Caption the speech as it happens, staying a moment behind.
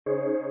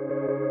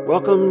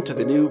Welcome to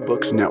the New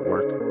Books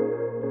Network.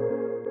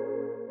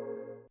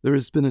 There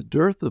has been a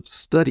dearth of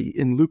study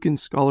in Lukan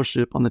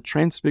scholarship on the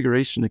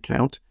Transfiguration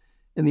account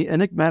and the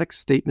enigmatic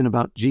statement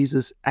about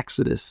Jesus'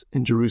 exodus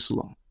in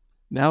Jerusalem.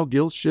 Now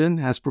Gil Shin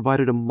has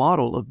provided a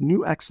model of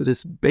new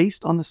exodus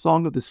based on the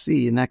Song of the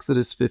Sea in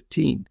Exodus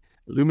 15,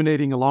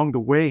 illuminating along the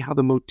way how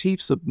the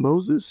motifs of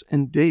Moses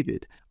and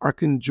David are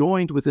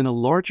conjoined within a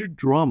larger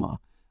drama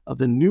of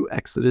the new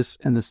exodus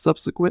and the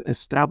subsequent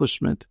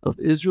establishment of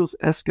Israel's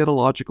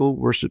eschatological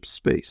worship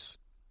space.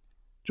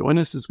 Join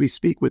us as we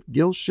speak with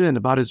Gil Shin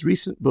about his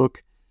recent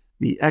book,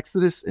 The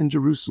Exodus in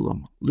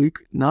Jerusalem, Luke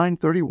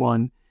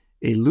 9:31,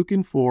 a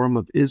Lukan form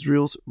of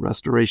Israel's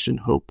restoration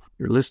hope.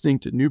 You're listening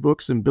to New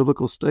Books in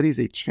Biblical Studies,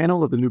 a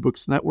channel of the New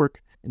Books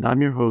Network, and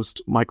I'm your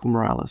host, Michael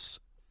Morales.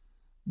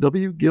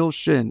 W. Gil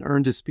Shin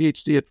earned his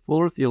PhD at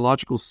Fuller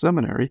Theological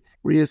Seminary,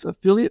 where he is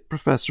affiliate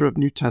professor of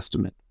New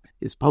Testament.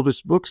 His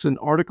published books and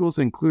articles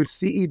include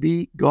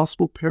CEB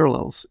Gospel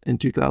Parallels in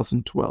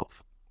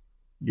 2012.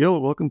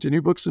 Gil, welcome to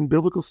New Books in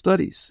Biblical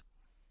Studies.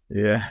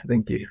 Yeah,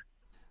 thank you.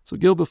 So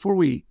Gil, before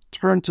we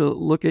turn to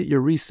look at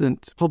your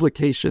recent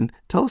publication,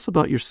 tell us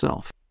about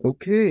yourself.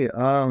 Okay,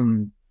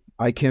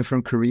 I came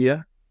from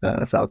Korea,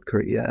 South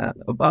Korea,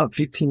 about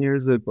 15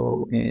 years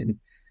ago, and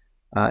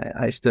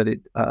I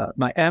studied,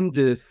 my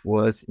MDiv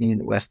was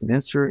in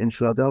Westminster in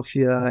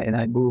Philadelphia, and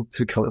I moved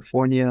to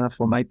California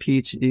for my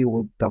PhD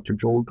with Dr.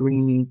 Joel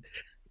Green.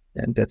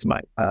 And that's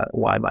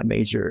why my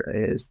major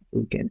is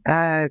Lukan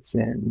Acts,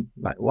 and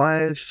my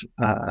wife,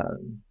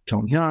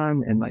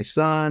 Jonghyun, and my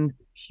son,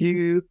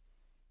 Hugh,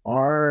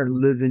 are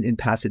living in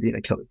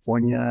Pasadena,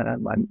 California.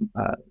 My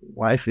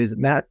wife is a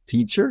math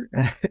teacher,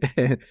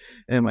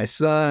 and my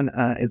son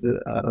is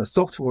a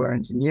software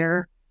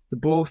engineer. So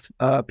both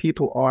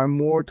people are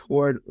more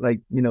toward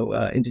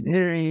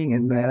engineering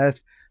and math,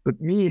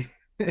 but me,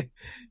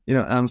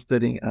 I'm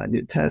studying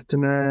New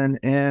Testament,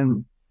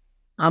 and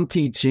I'm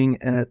teaching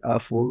at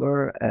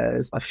Fuller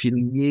as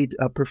affiliate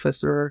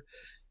professor,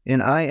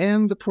 and I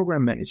am the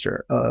program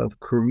manager of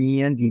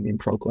Korean Demon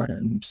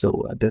Program.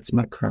 So that's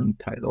my current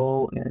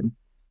title, and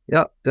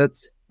yeah,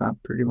 that's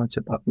pretty much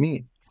about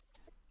me.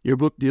 Your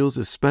book deals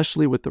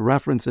especially with the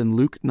reference in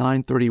Luke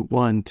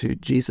 9:31 to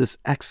Jesus'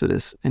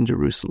 exodus in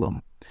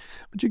Jerusalem.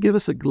 Would you give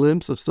us a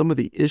glimpse of some of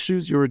the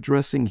issues you're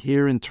addressing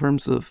here in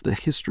terms of the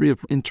history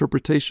of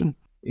interpretation?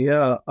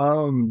 Yeah,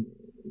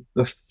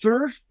 the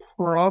first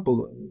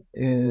problem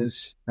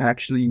is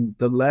actually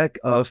the lack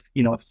of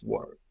enough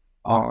work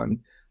on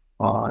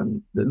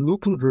the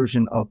Lukan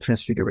version of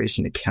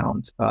Transfiguration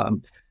account.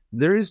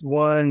 There is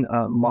one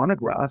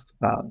monograph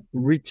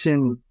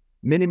written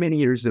many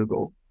years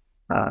ago.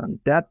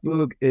 That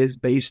book is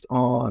based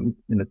on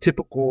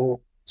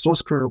typical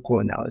source critical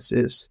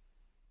analysis,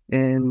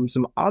 and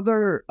some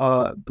other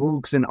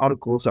books and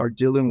articles are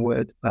dealing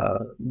with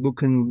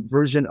Lukan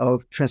version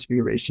of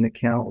Transfiguration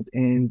account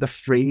and the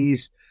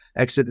phrase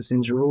Exodus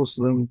in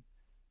Jerusalem,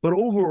 but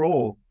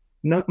overall,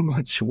 not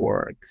much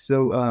work.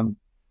 So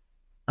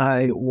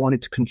I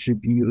wanted to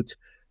contribute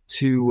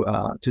to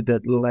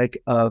that lack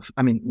of,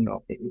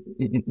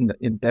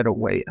 in better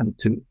way, and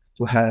to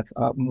have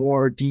a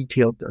more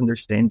detailed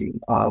understanding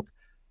of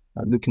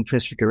Lukan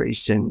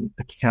Transfiguration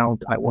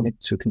account. I wanted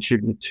to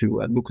contribute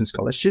to Lukan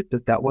scholarship.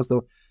 That was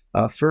the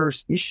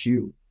first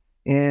issue.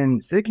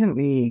 And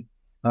secondly,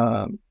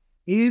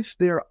 if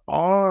there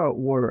are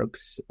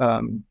works,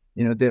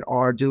 that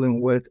are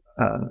dealing with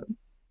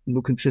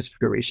Lukan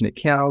Transfiguration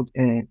account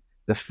and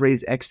the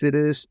phrase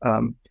Exodus,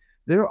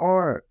 there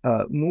are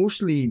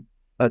mostly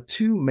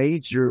two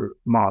major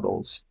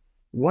models.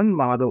 One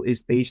model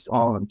is based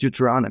on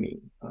Deuteronomic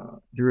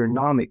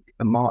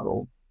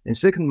model, and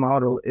second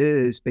model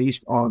is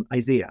based on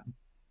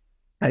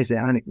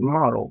Isaianic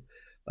model.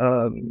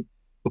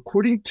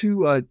 According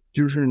to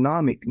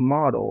Deuteronomic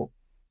model,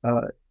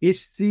 it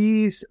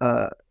sees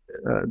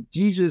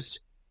Jesus'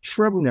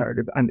 travel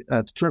narrative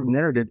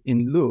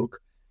in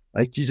Luke,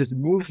 like Jesus'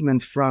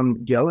 movement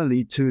from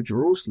Galilee to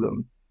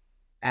Jerusalem,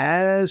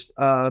 as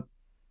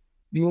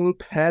being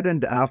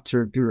patterned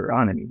after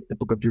Deuteronomy, the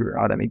book of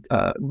Deuteronomy,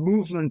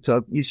 movement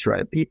of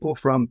Israel, people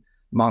from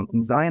Mount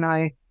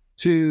Sinai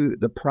to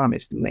the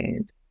promised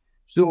land.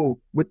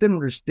 So with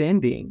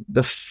understanding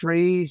the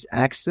phrase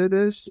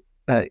Exodus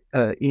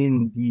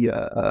in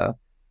the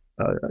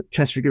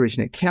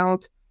Transfiguration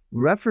account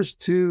refers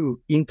to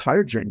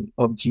entire journey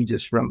of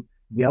Jesus from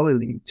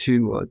Galilee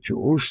to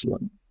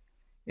Jerusalem.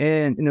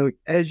 And,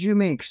 as you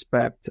may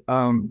expect,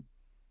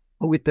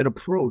 with that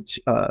approach,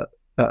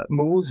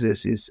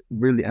 Moses is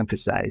really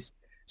emphasized.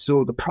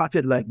 So the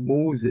prophet like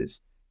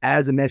Moses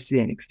as a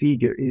messianic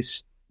figure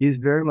is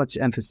very much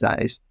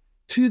emphasized,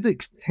 to the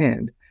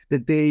extent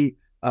that they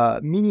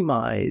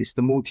minimize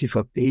the motif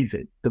of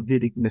David,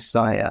 Davidic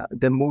Messiah.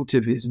 The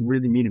motive is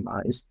really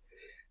minimized.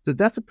 So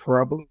that's a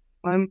problem.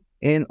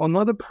 And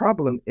another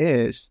problem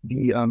is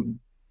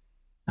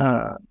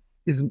it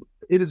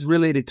is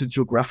related to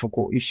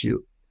geographical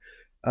issue.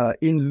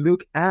 In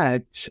Luke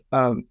Acts,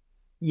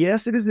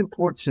 yes, it is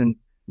important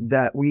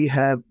that we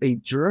have a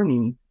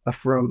journey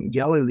from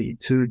Galilee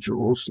to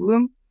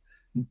Jerusalem,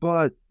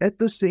 but at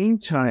the same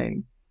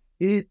time,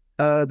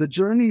 the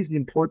journey is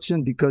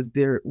important because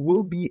there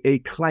will be a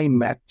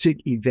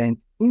climactic event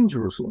in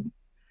Jerusalem.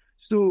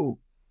 So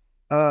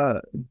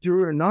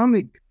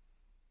Deuteronomic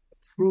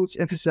approach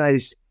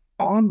emphasized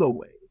on the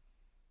way.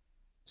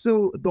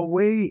 So the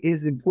way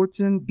is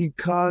important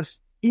because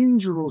in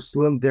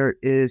Jerusalem there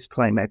is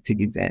climactic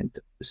event.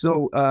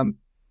 So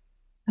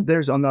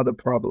there's another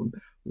problem.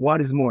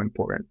 What is more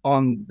important,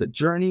 on the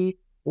journey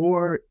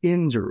or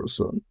in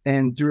Jerusalem?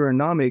 And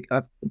Deuteronomic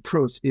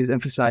approach is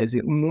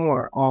emphasizing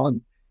more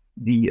on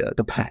the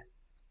path,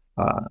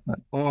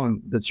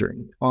 on the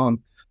journey, on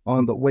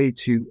the way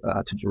to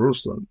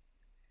Jerusalem.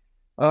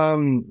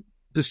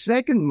 The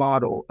second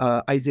model,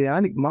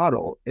 Isaianic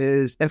model,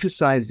 is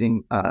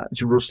emphasizing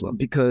Jerusalem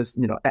because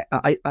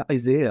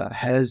Isaiah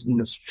has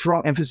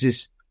strong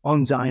emphasis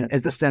on Zion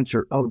as the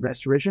center of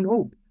restoration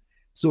hope.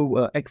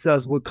 So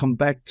exiles will come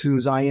back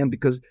to Zion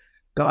because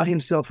God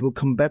Himself will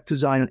come back to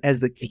Zion as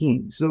the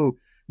King. So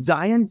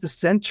Zion is the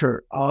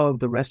center of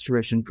the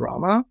restoration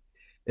drama,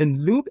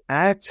 and Luke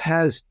Acts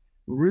has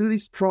really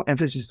strong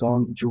emphasis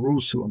on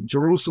Jerusalem.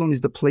 Jerusalem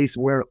is the place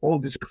where all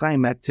this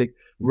climactic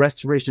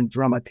restoration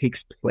drama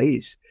takes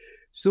place.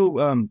 So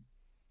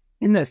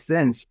in that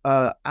sense,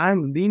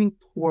 I'm leaning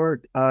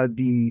toward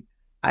the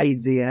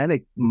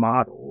Isaianic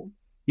model.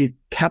 It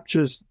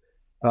captures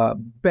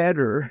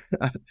better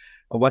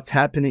what's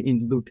happening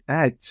in Luke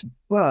Acts.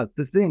 But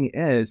the thing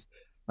is,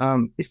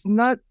 it's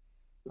not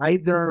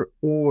either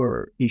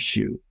or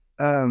issue.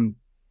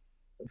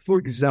 For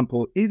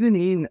example, even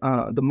in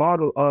the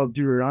model of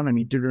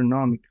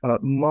Deuteronomic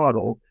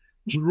model,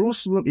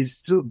 Jerusalem is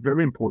still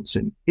very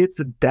important. It's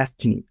the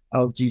destiny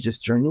of Jesus'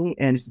 journey,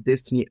 and it's the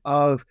destiny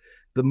of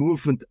the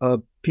movement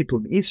of people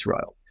of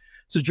Israel.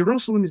 So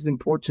Jerusalem is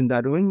important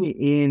not only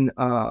in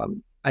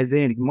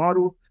Isaianic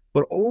model,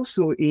 but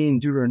also in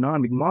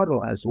Deuteronomic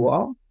model as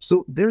well.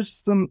 So there's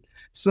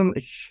some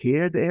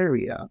shared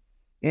area.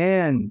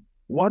 And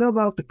what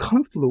about the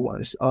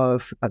confluence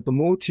of the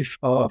motive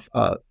of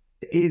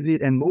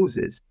David and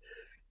Moses?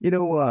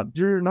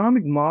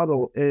 Deuteronomic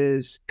model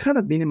is kind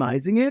of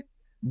minimizing it,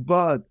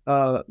 but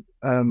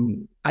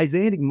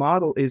Isaianic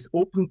model is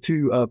open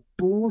to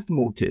both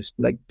motives,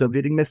 like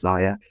Davidic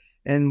Messiah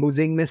and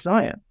Mosaic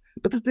Messiah.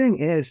 But the thing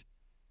is,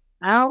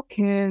 how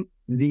can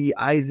the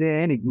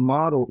Isaianic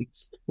model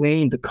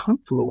explain the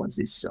confluence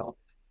itself?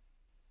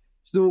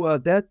 So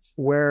that's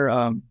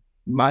where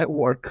my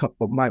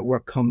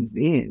work comes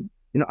in.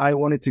 I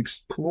wanted to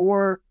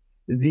explore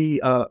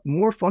the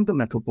more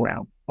fundamental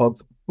ground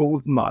of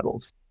both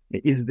models.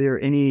 Is there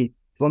any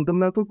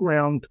fundamental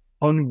ground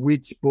on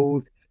which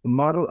both the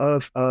model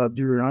of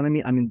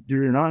Deuteronomic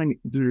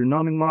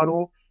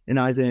model and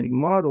Isaianic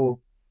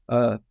model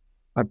are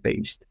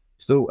based?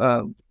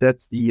 So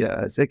that's the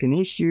second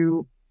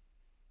issue.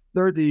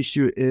 Third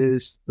issue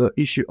is the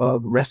issue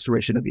of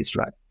restoration of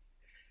Israel.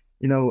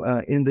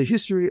 In the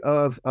history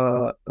of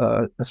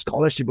a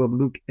scholarship of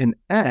Luke and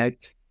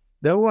Acts,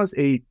 there was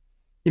a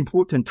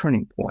important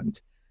turning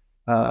point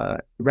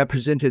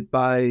represented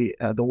by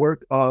the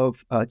work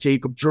of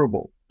Jacob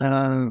Brill.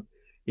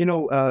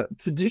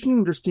 Traditional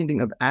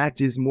understanding of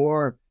Acts is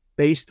more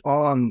based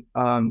on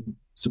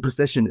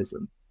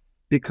supersessionism,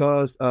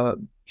 because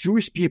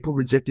Jewish people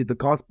rejected the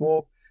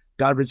gospel,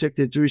 God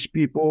rejected Jewish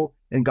people,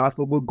 and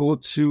gospel will go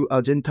to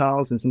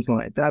Gentiles and something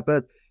like that.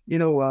 But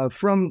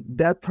from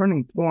that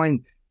turning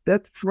point,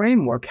 that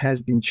framework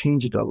has been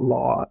changed a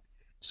lot.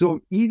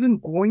 So even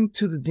going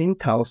to the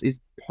Gentiles is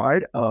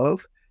part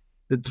of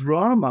the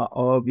drama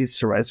of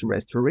Israel's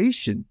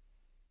restoration.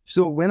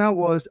 So when I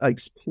was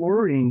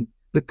exploring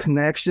the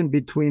connection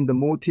between the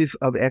motive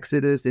of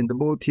Exodus and the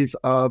motive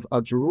of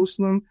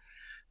Jerusalem,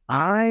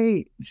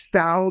 I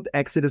found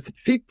Exodus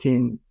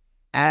 15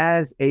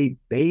 as a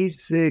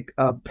basic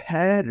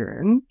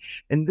pattern.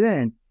 And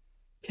then,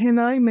 can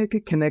I make a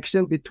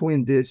connection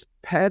between this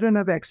pattern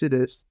of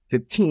Exodus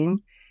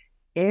 15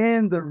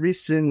 and the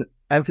recent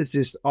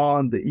emphasis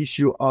on the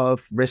issue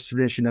of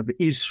restoration of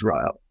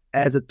Israel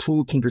as a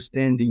tool to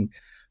understanding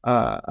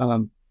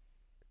of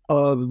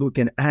Luke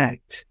and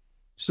Act?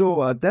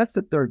 So that's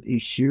the third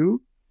issue.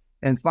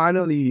 And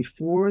finally,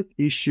 fourth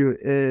issue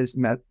is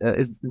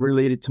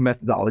related to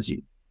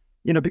methodology.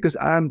 Because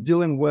I'm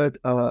dealing with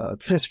a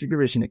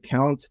Transfiguration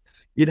account.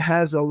 It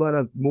has a lot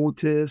of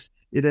motives.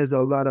 It has a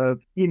lot of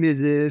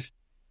images.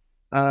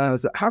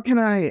 So how can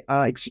I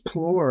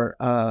explore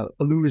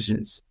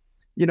allusions?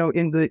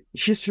 In the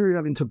history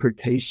of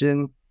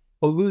interpretation,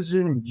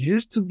 allusion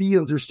used to be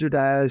understood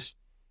as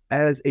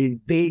a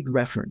vague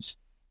reference.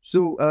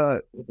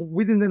 So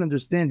within that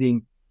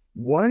understanding,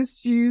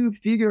 once you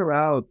figure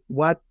out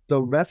what the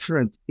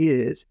reference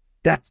is,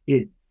 that's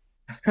it.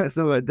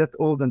 So that's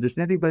old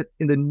understanding. But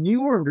in the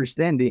newer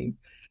understanding,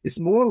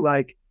 it's more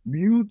like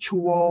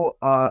mutual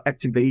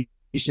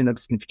activation of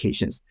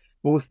significations.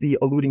 Both the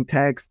alluding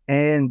text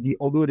and the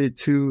alluded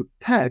to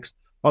text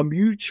are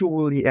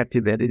mutually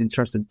activated in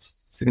terms of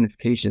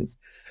significations.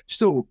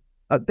 So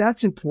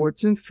that's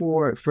important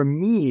for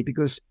me,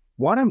 because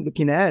what I'm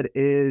looking at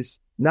is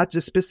not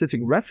just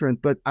specific reference,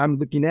 but I'm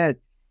looking at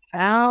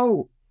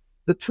how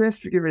the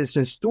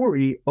Transfiguration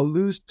story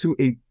alludes to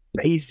a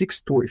basic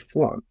story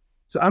form.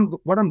 So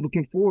what I'm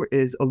looking for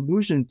is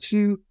allusion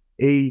to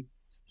a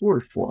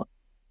story form.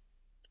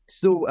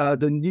 So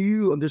the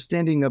new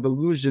understanding of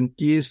allusion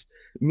gives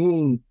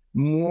me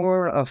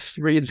more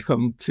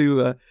freedom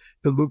to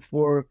look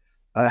for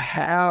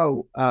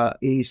how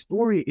a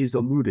story is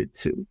alluded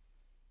to.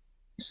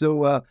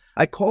 So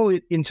I call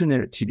it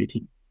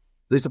internarrativity.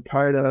 There's a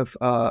part of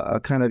a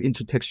kind of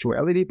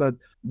intertextuality, but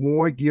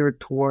more geared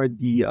toward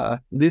the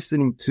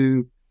listening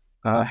to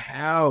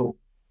how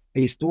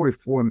a story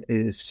form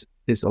is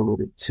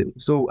alluded to.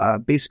 So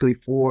basically,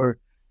 four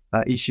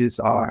issues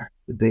are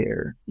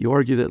there. You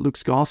argue that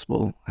Luke's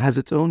gospel has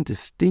its own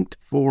distinct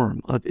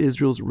form of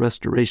Israel's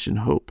restoration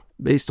hope,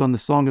 based on the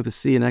Song of the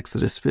Sea in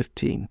Exodus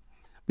 15.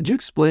 Would you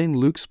explain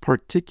Luke's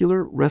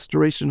particular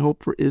restoration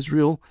hope for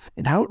Israel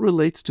and how it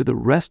relates to the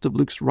rest of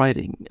Luke's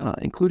writing,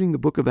 including the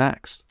book of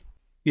Acts?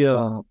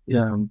 Because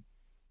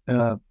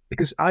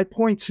I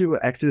point to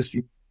Exodus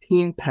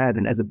 15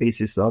 pattern as a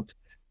basis of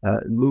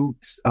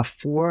Luke's a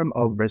form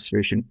of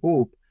restoration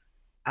hope.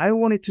 I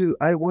want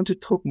to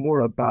talk more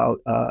about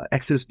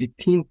Exodus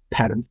 15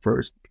 pattern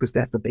first, because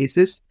that's the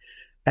basis.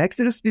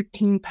 Exodus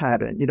 15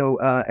 pattern,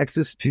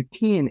 Exodus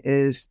 15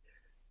 is,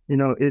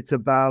 it's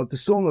about the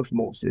Song of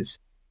Moses.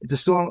 It's a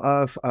song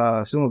of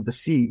the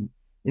sea,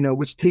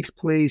 which takes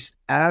place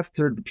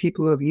after the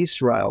people of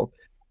Israel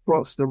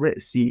crossed the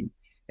Red Sea.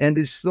 And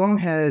this song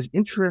has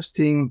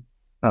interesting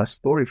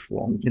story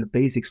form,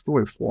 basic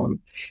story form.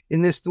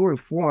 In this story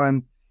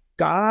form,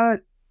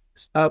 the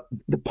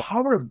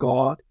power of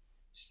God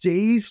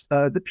saves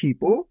the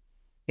people,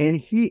 and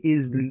he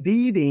is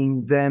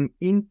leading them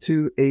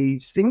into a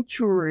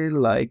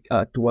sanctuary-like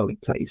dwelling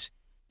place.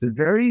 It's a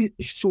very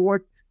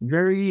short,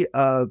 very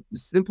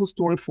simple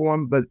story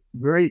form, but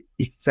very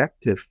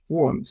effective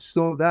form,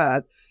 so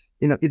that,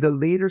 in the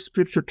later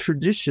scripture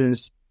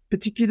traditions,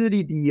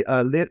 particularly the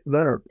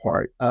latter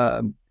part,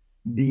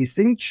 the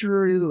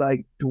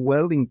sanctuary-like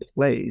dwelling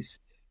place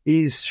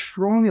is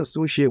strongly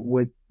associated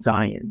with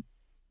Zion,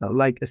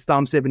 like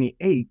Psalm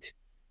 78.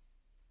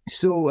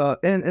 So,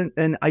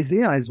 and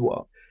Isaiah as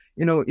well.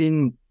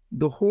 In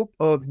the hope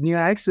of New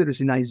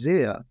Exodus in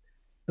Isaiah,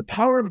 the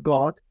power of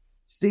God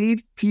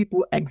saved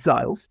people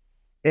exiles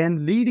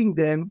and leading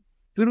them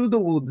through the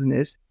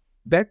wilderness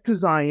back to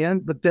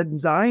Zion. But that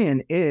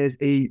Zion is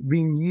a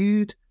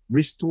renewed,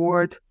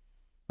 restored,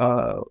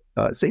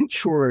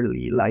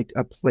 sanctuary-like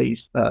a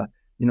place,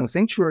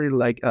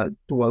 sanctuary-like a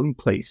dwelling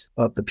place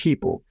of the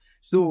people.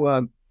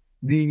 So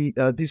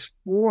this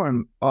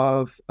form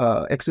of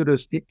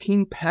Exodus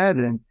 15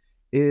 pattern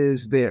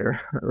is there,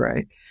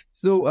 right?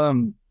 So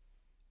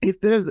if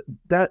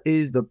that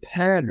is the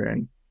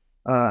pattern,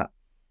 how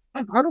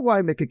do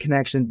I make a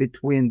connection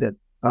between that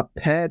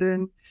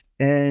pattern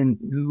and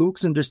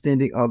Luke's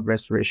understanding of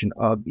restoration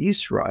of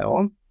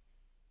Israel?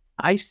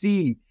 I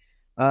see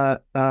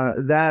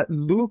that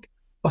Luke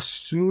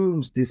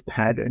assumes this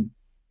pattern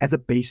as a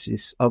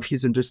basis of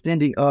his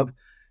understanding of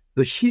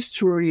the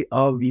history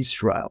of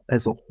Israel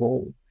as a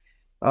whole.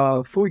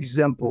 For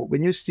example,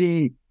 when you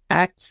see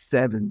Act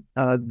 7,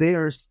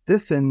 there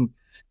Stephen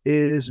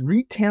is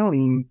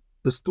retelling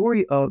the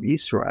story of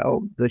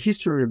Israel, the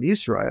history of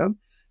Israel,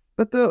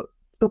 but the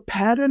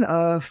pattern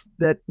of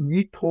that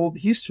retold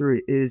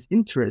history is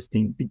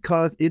interesting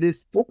because it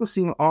is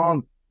focusing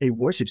on a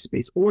worship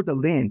space or the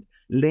land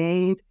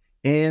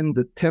and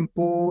the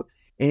temple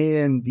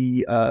and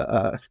the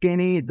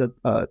skinny, the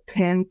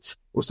tent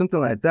or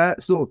something like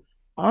that. So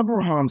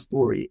Abraham's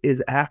story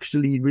is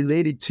actually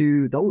related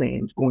to the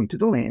land, going to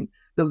the land.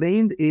 The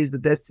land is the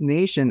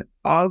destination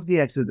of the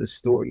Exodus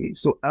story.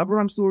 So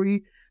Abraham's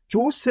story,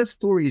 Joseph's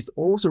story is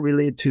also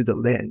related to the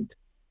land.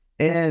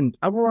 And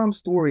Abraham's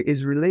story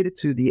is related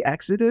to the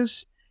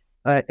Exodus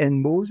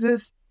and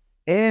Moses.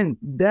 And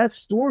that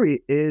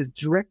story is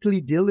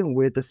directly dealing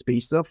with the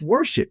space of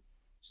worship.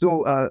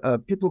 So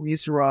people of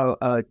Israel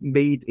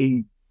made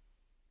a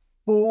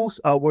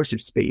false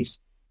worship space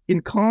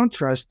in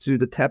contrast to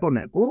the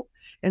tabernacle.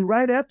 And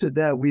right after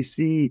that, we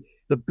see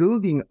the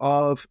building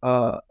of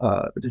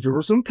the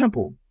Jerusalem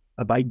temple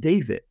by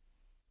David.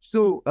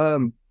 So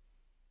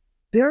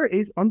there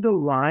is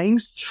underlying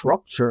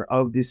structure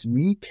of this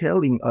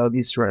retelling of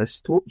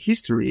Israel's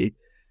history,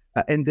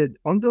 and the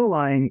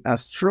underlying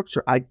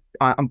structure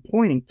I'm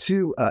pointing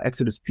to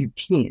Exodus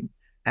 15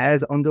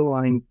 as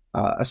underlying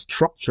a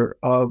structure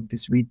of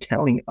this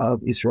retelling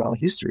of Israel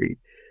history.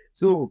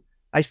 So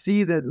I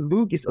see that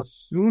Luke is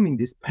assuming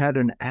this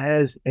pattern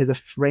as a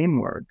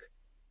framework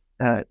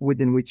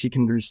within which he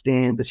can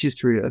understand the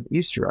history of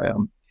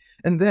Israel.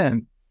 And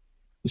then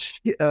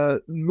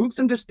Luke's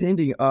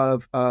understanding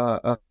of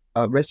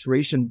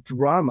restoration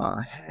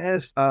drama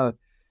has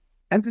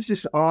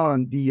emphasis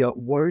on the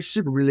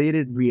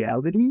worship-related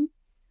reality.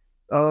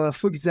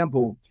 For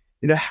example,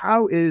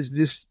 how is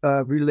this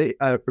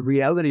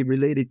reality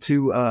related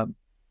to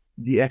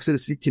the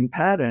Exodus 15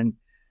 pattern?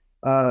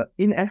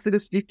 In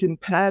Exodus 15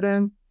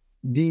 pattern,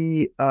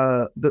 the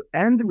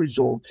end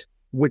result,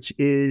 which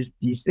is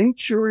the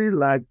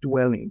sanctuary-like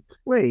dwelling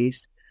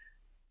place,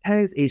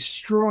 has a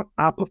strong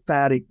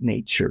apophatic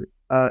nature.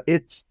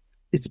 It's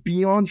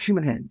beyond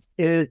human hands.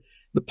 The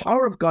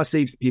power of God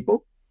saves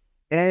people,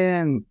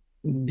 and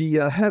the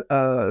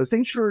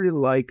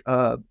sanctuary-like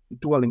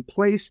dwelling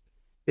place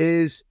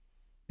is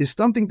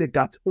something that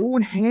God's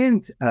own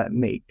hand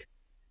make.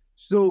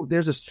 So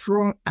there's a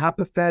strong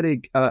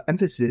apophatic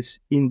emphasis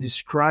in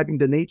describing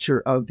the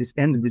nature of this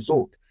end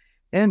result.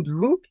 And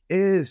Luke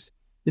is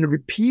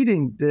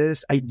repeating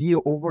this idea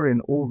over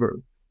and over.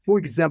 For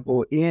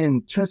example,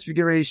 in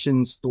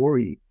Transfiguration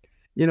story,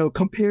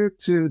 compared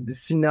to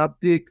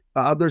the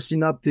other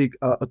synoptic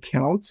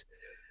accounts,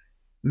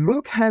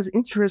 Luke has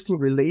interesting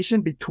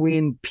relation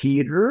between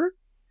Peter.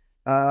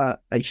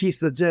 He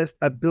suggests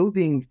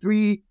building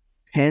 3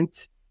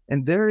 tents,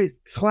 and there is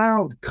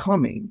cloud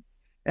coming.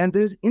 And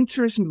there's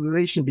interesting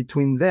relation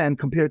between them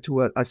compared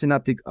to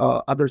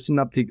other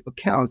synoptic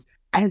accounts,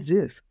 as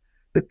if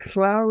the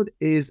cloud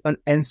is an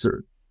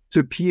answer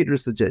to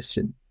Peter's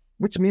suggestion,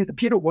 which means that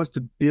Peter wants to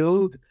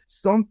build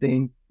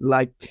something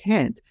like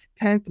tent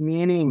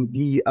meaning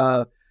the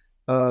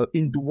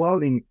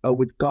indwelling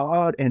with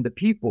God and the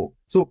people.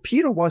 So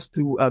Peter wants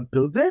to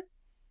build it,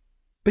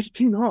 but he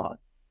cannot.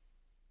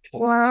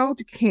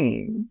 Cloud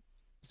came.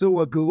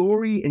 So a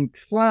glory and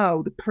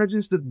cloud, the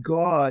presence of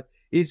God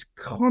is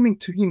coming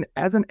to him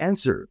as an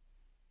answer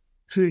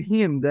to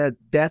him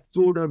that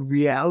sort of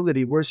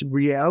reality, worship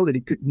reality,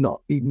 could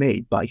not be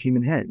made by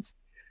human hands.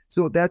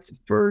 So that's the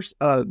first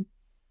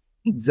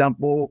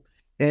example.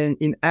 And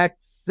in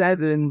Act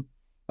 7,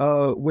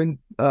 when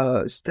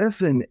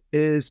Stephen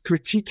is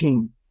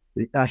critiquing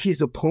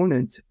his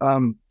opponent,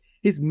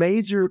 his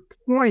major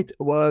point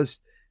was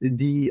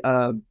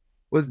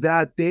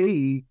that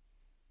they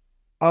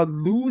are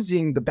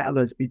losing the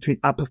balance between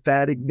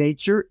apophatic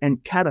nature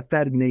and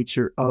cataphatic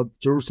nature of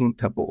Jerusalem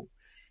temple.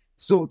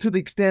 So to the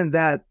extent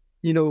that,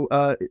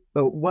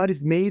 what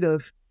is made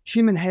of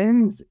human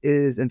hands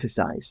is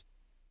emphasized.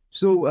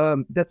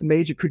 So that's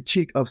major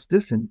critique of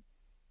Stephen.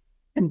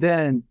 And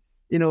then,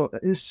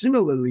 and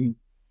similarly,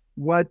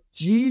 what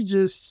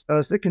Jesus'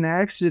 second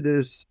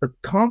Exodus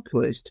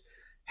accomplished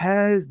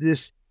has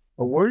this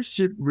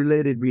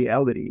worship-related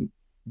reality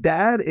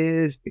that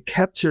is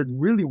captured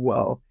really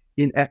well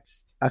in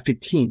Acts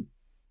 15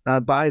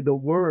 by the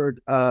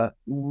word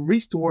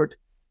restored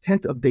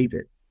tent of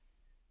David.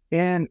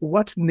 And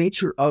what's the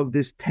nature of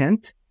this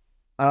tent?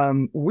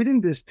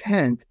 Within this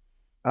tent,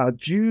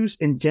 Jews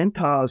and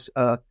Gentiles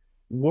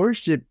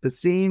worship the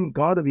same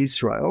God of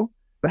Israel.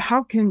 But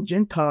how can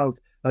Gentiles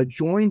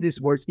join this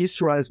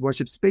Israel's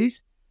worship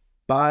space?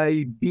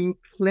 By being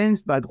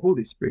cleansed by the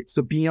Holy Spirit,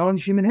 so beyond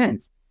human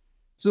hands.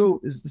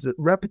 So it's a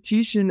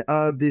repetition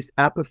of this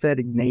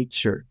apophatic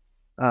nature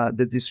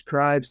that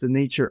describes the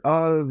nature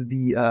of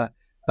the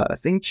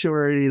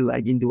sanctuary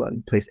like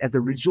indwelling place as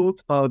a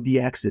result of the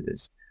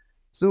Exodus.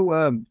 So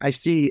I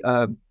see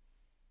the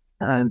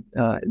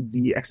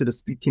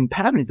Exodus 15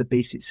 pattern is the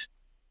basis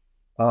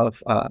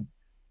of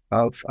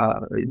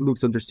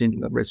Luke's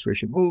understanding of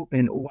restoration hope.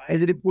 And why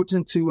is it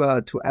important to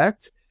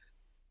act?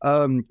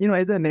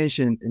 As I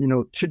mentioned,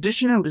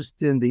 traditional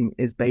understanding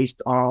is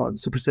based on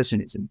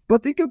supersessionism.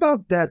 But think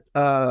about that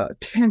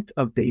tent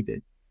of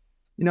David.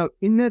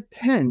 In that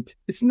tent,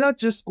 it's not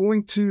just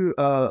going to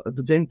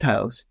the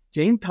Gentiles.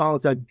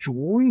 Gentiles are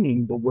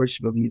joining the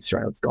worship of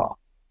Israel's God.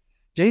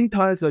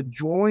 Gentiles are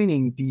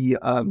joining the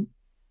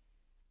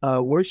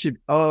worship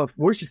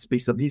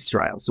space of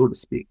Israel, so to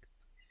speak.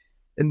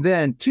 And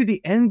then to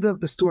the end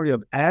of the story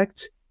of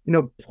Acts,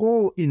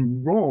 Paul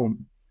in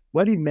Rome,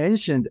 what he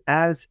mentioned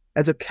as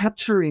a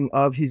capturing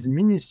of his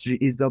ministry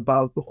is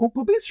about the hope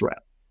of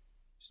Israel.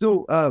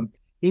 So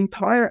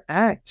entire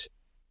Acts,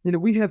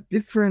 we have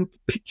different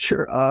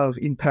picture of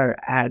entire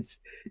Acts.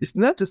 It's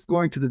not just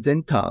going to the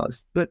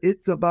Gentiles, but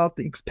it's about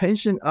the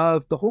expansion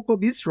of the hope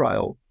of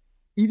Israel,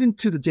 even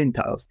to the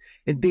Gentiles.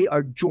 And they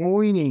are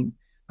joining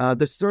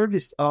the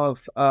service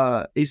of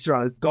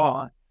Israel's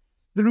God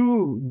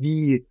through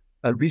the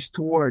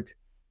restored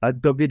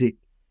Davidic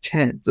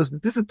tent. So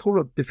this is a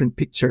total different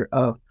picture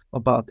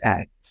about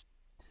Acts.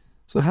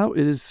 So how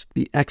is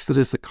the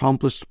Exodus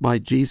accomplished by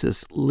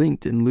Jesus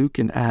linked in Luke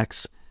and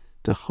Acts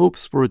to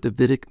hopes for a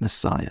Davidic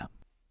Messiah?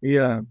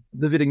 Yeah,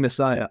 Davidic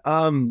Messiah.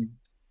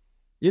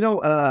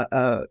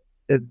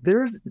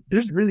 There's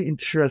really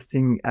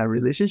interesting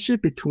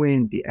relationship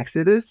between the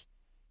Exodus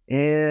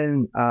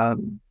and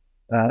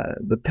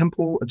the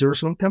temple,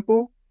 Jerusalem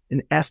temple,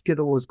 and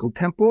eschatological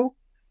temple.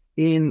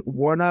 In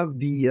one of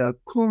the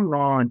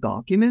Qumran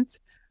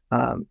documents,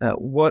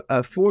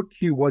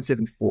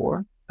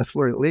 4Q174,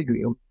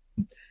 Florilegium,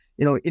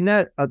 in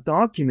that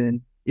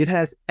document, it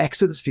has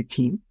Exodus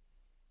 15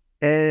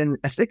 and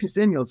 2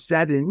 Samuel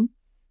 7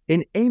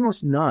 and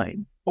Amos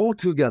 9 all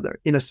together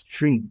in a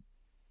stream.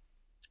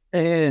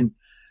 And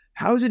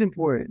how is it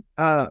important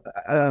to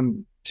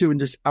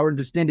our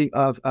understanding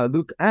of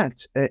Luke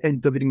Acts and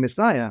Davidic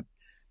Messiah?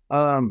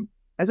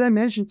 as I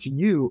mentioned to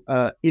you,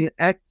 in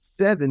Act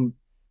 7,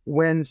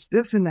 when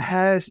Stephen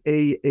has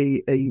a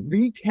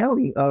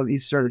retelling of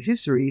Israel's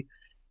history,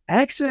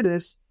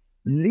 Exodus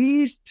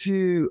leads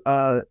to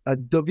a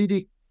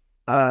Davidic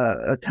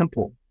a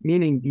temple,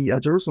 meaning the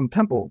Jerusalem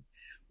temple.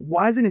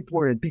 Why is it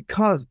important?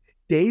 Because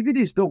David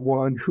is the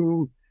one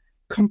who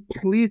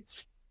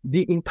completes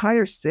the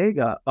entire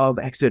saga of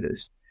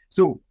Exodus.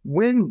 So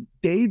when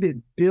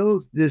David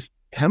builds this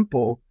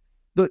temple,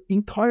 the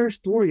entire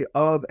story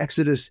of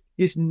Exodus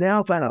is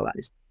now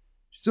finalized.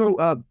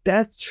 So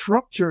that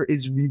structure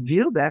is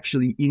revealed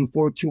actually in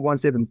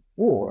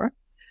 42174.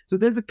 So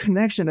there's a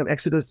connection of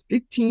Exodus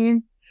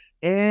 15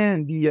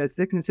 and the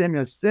 2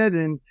 Samuel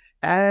 7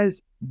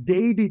 as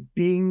David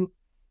being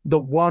the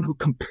one who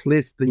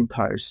completes the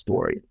entire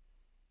story.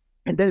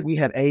 And then we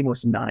have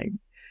Amos 9.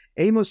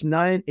 Amos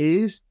 9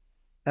 is,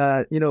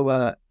 as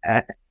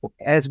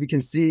we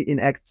can see in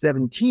Act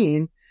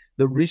 17,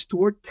 the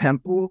restored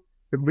temple,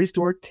 the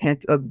restored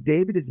tent of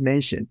David is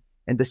mentioned.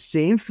 And the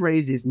same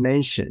phrase is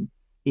mentioned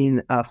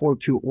in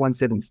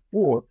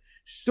 42174.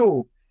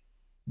 So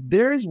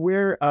there is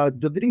where the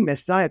Davidic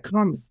Messiah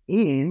comes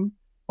in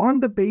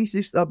on the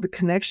basis of the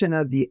connection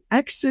of the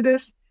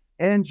Exodus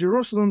and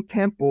Jerusalem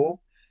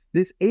temple.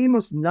 This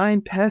Amos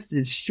 9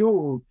 passage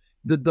shows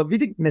the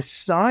Davidic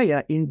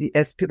Messiah in the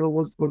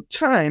eschatological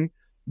time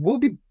will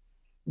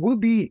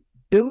be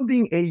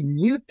building a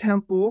new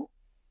temple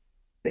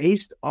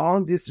based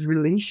on this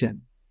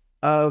relation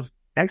of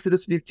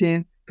Exodus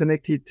 15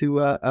 connected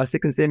to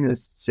 2 Samuel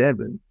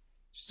 7.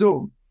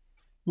 So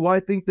do I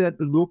think that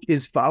Luke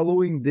is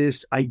following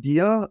this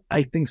idea?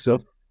 I think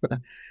so.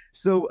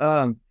 So,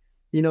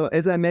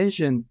 as I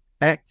mentioned,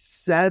 Act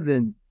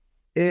 7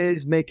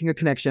 is making a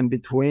connection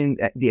between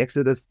the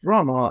Exodus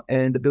drama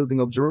and the building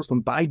of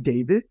Jerusalem by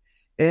David.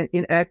 And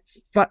in Act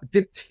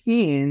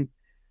 15,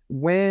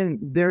 when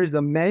there is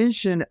a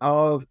mention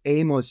of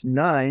Amos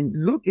 9,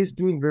 Luke is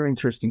doing very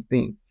interesting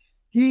thing.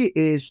 He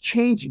is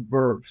changing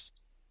verbs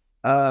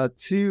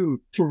to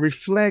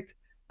reflect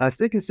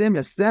 2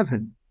 Samuel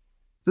 7.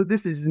 So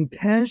this is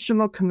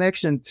intentional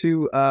connection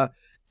to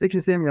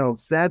 2 Samuel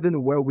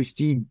 7, where we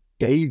see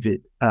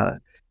David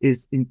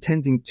is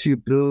intending to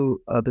build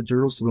the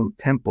Jerusalem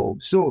temple.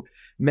 So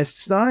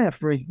Messiah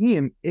for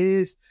him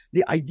is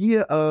the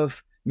idea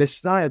of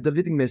Messiah,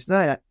 Davidic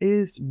Messiah,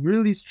 is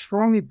really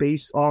strongly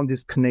based on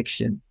this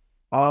connection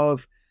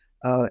of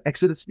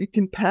Exodus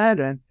 15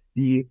 pattern,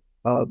 the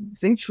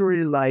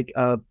sanctuary-like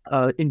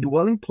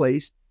indwelling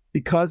place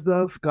because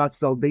of God's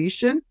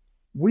salvation,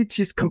 which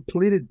is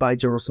completed by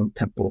Jerusalem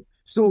temple.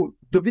 So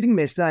Davidic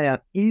Messiah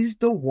is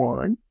the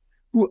one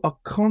who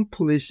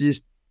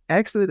accomplishes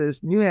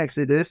Exodus, new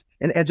Exodus,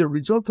 and as a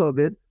result of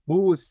it, we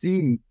will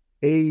see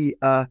a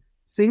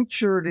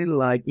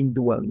sanctuary-like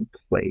indwelling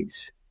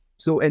place.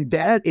 So, and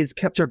that is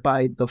captured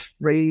by the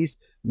phrase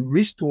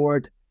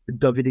restored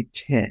Davidic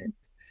tent.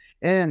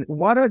 And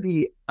what are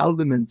the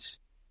elements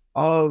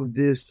of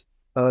this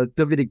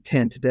Davidic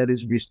tent that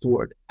is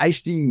restored? I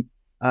see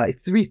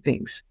three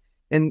things.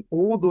 And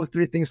all those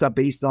three things are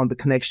based on the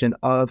connection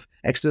of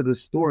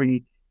Exodus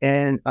story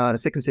and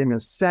 2 Samuel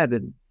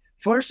 7.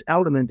 First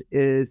element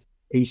is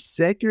a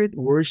sacred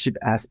worship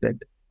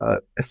aspect,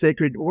 a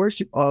sacred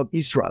worship of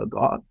Israel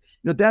God.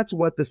 That's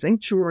what the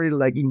sanctuary,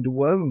 like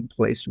indwelling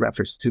place,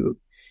 refers to.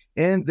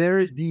 And there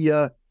is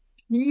the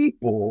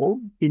people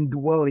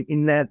indwelling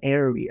in that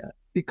area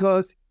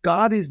because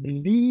God is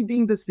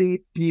leading the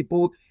saved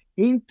people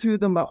into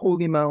the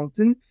holy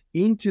mountain,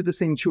 into the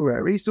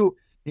sanctuary. So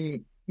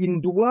the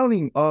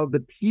indwelling of the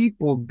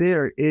people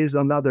there is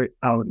another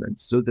element.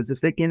 So that's the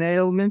second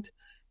element.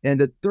 And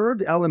the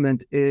third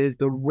element is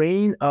the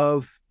reign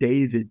of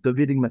David,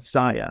 Davidic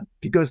Messiah,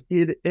 because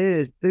it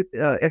is the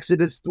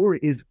Exodus story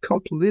is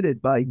completed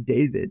by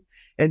David,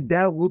 and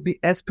that will be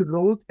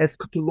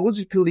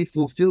eschatologically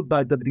fulfilled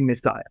by Davidic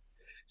Messiah.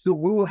 So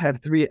we will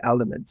have three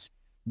elements: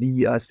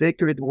 the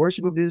sacred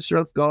worship of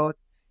Israel's God,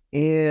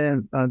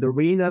 and the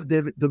reign of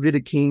the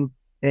Davidic king,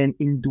 and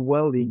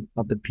indwelling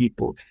of the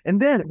people.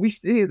 And then we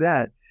see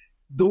that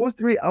those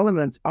three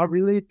elements are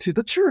related to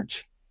the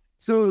church.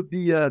 So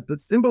the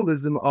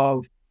symbolism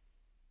of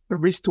a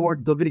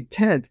restored Davidic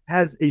tent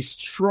has a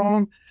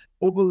strong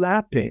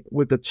overlapping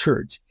with the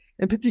church.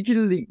 And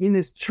particularly in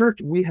this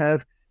church, we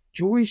have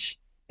Jewish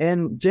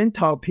and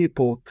Gentile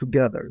people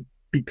together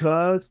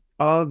because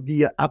of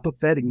the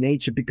apophatic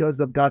nature, because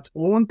of God's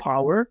own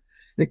power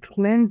and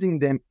cleansing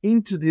them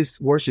into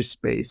this worship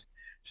space.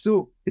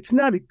 So it's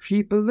not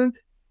equivalent,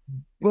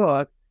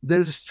 but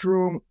there's a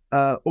strong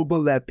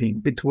overlapping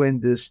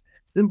between this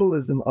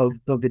symbolism of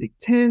Davidic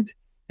tent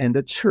and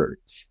the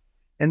church.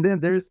 And then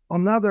there's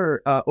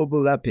another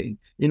overlapping,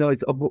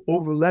 it's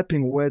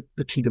overlapping with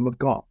the kingdom of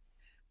God.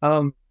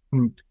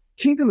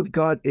 Kingdom of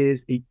God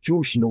is a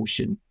Jewish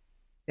notion.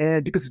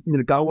 And because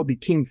God will be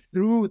king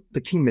through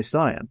the King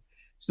Messiah.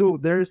 So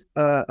there's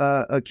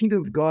a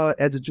kingdom of God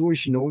as a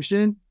Jewish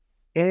notion.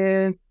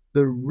 And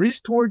the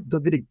restored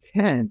Davidic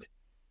tent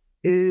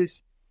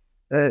is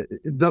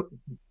the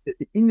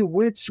in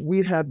which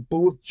we have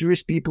both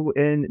Jewish people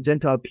and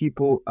Gentile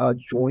people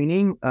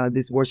joining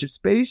this worship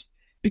space.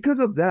 Because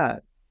of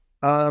that,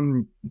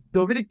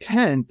 Davidic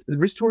tent, the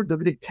restored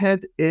Davidic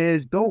tent,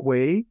 is the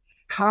way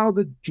how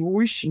the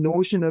Jewish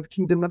notion of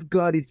kingdom of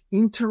God is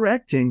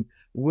interacting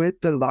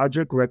with the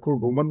larger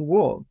Greco-Roman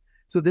world.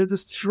 So there's a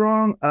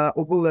strong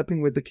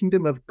overlapping with the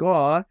kingdom of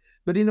God,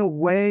 but in a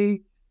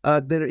way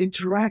that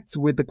interacts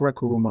with the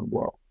Greco-Roman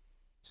world.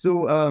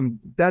 So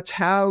that's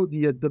how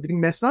the Davidic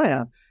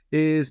Messiah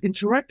is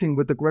interacting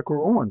with the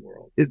Greco-Roman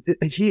world.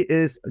 He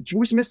is a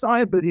Jewish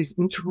Messiah, but he's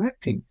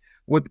interacting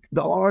with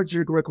the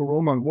larger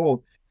Greco-Roman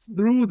world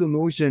through the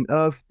notion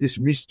of this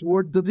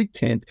restored Davidic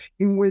tent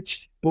in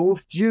which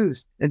both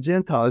Jews and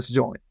Gentiles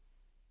join.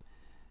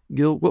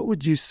 Gil, what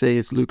would you say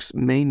is Luke's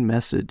main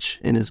message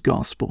in his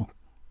gospel?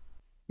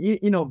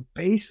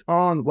 Based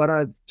on what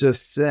I've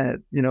just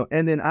said,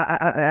 and then I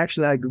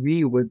actually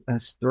agree with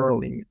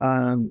Sterling.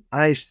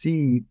 I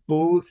see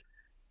both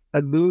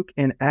Luke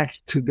and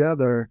Acts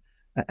together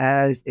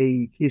as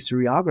a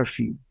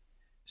historiography.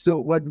 So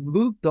what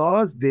Luke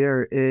does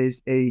there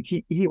is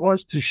he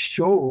wants to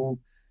show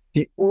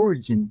the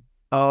origin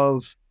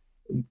of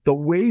the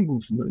Way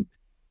movement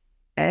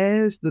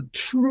as the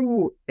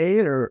true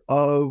heir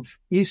of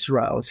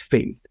Israel's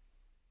faith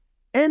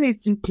and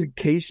its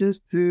implications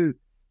to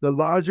the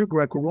larger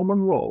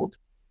Greco-Roman world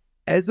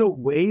as a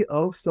way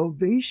of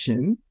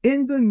salvation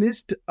in the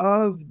midst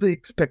of the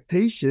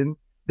expectation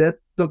that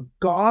the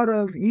God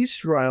of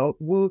Israel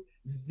will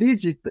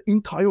visit the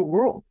entire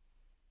world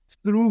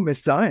through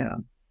Messiah,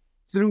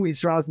 through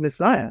Israel's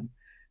Messiah.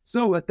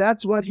 So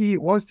that's what he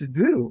wants to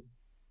do.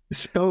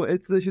 So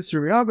it's the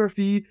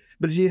historiography,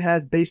 but he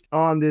has based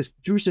on this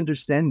Jewish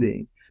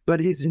understanding,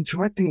 but he's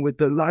interacting with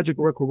the larger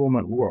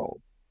Greco-Roman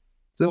world.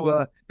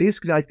 So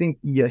basically, I think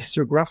the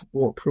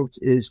historiographical approach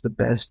is the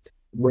best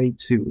way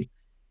to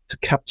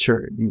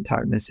capture the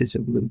entire message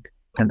of Luke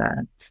and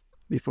Acts.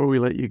 Before we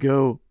let you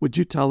go, would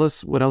you tell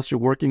us what else you're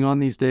working on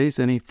these days?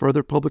 Any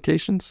further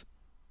publications?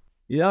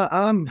 Yeah,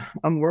 I'm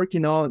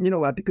working on,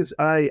 because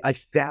I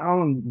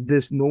found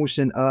this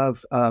notion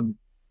of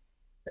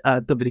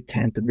Davidic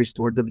tent, the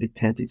restored Davidic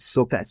tent is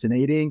so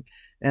fascinating,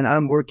 and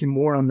I'm working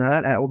more on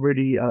that. I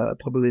already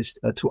published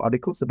 2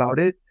 articles about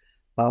it.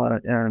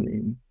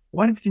 And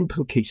what is the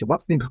implication?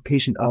 What's the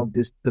implication of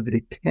this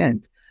Davidic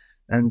tent?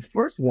 And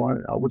first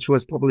one, which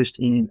was published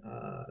in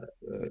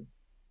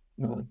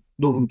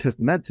Novum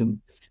Testamentum,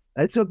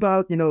 it's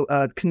about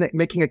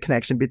making a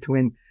connection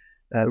between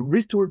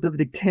restored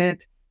Davidic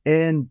tent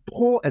and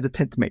Paul as a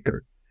tent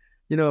maker.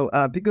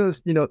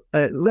 Because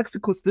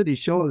lexical study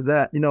shows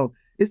that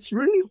it's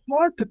really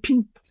hard to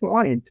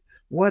pinpoint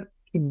what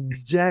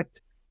exact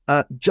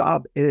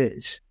job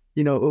is.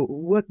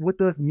 What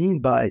does it mean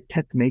by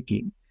tent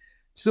making?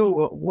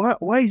 So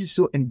why is it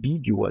so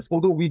ambiguous?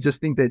 Although we just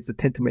think that it's a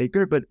tent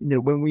maker, but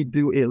when we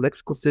do a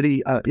lexical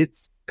study,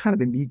 it's kind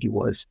of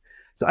ambiguous.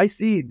 So I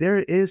see there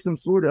is some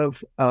sort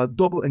of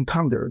double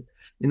encounter.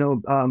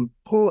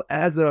 Paul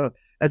as a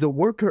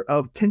worker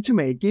of tent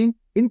making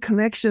in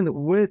connection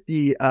with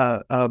the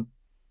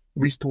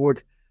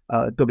restored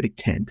Davidic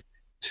tent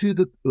to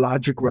the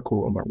larger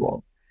Greco-Roman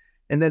world.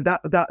 And then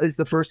that is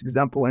the first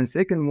example. And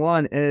second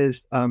one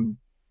is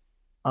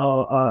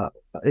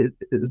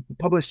it's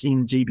published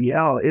in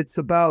JBL. It's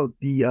about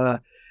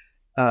the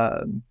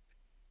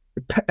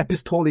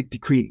apostolic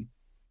decree,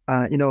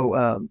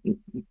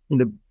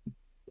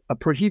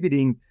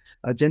 prohibiting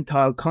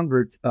Gentile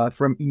converts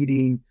from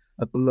eating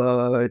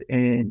blood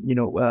and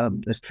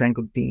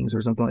strangled things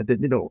or something like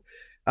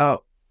that.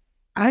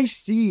 I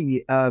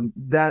see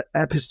that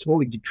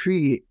apostolic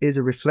decree is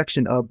a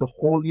reflection of the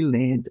Holy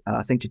Land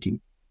sanctity.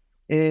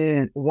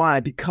 And why?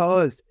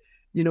 Because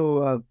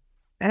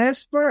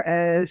as far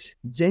as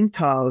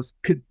Gentiles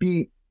could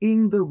be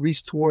in the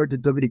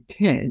restored Davidic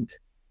tent,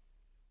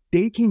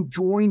 they can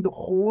join the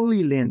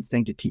Holy Land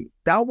sanctity.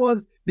 That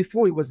was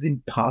before it was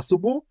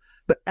impossible.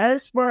 But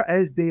as far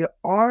as they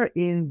are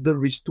in the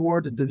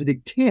restored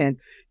Davidic tent,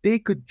 they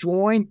could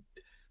join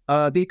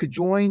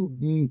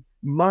the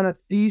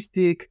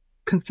monotheistic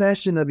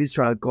confession of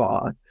Israel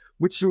God,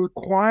 which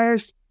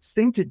requires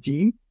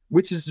sanctity,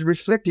 which is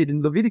reflected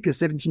in Leviticus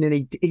 17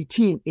 and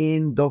 18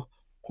 in the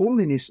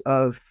holiness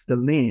of the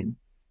land.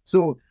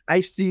 So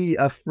I see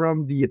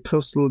from the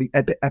apostolic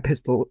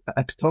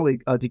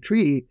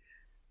decree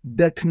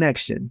that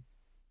connection.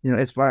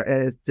 As far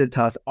as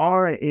Gentiles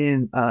are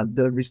in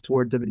the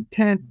restored Davidic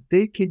tent,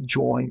 they can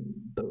join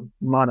the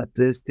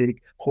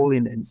monotheistic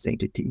holiness and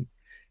sanctity.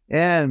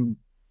 And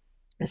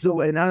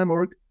so, and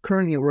I'm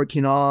currently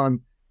working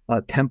on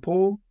a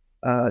temple,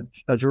 a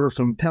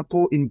Jerusalem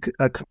temple, in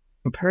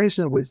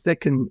comparison with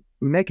Second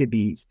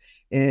Maccabees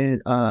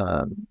and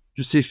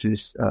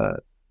Josephus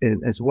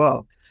as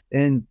well.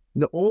 And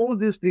all of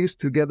these things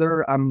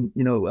together, I'm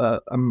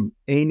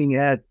aiming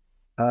at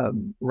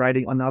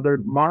writing another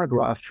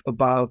monograph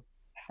about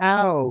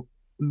how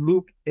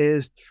Luke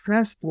is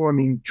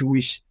transforming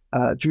Jewish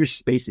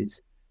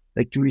spaces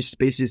like Jewish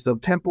spaces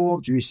of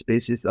temple, Jewish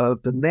spaces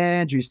of the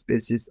land, Jewish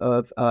spaces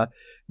of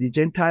the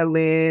Gentile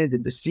land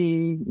and the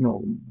sea,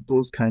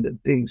 those kind of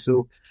things.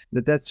 So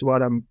that's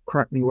what I'm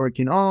currently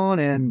working on,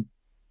 and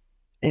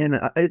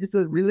it's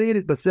a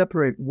related but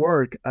separate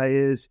work.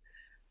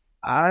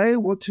 I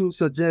want to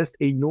suggest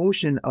a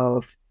notion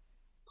of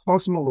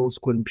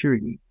cosmological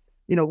impurity.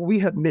 We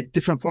have met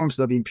different forms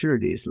of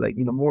impurities, like,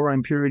 moral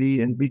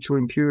impurity and ritual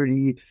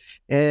impurity.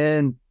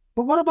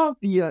 But what about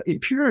the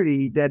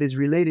impurity that is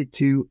related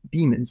to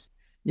demons?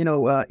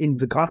 In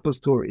the gospel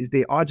stories,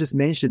 they are just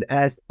mentioned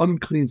as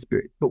unclean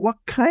spirit. But what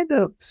kind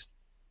of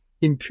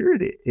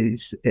impurity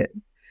is it?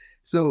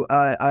 So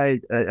I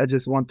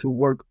just want to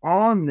work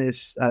on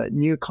this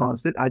new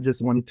concept. I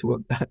just wanted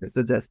to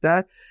suggest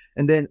that.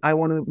 And then I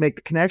want to make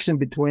a connection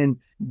between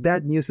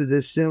that new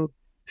suggestion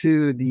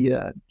to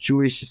the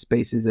Jewish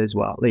spaces as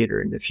well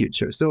later in the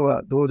future.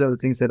 So those are the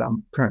things that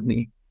I'm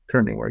currently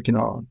working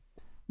on.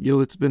 Gil,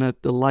 it's been a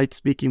delight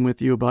speaking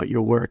with you about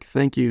your work.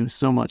 Thank you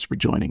so much for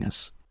joining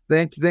us.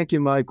 Thank you,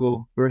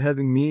 Michael, for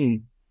having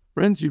me.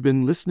 Friends, you've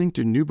been listening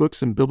to New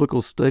Books in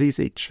Biblical Studies,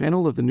 a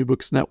channel of the New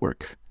Books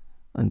Network.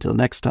 Until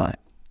next time,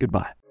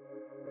 goodbye.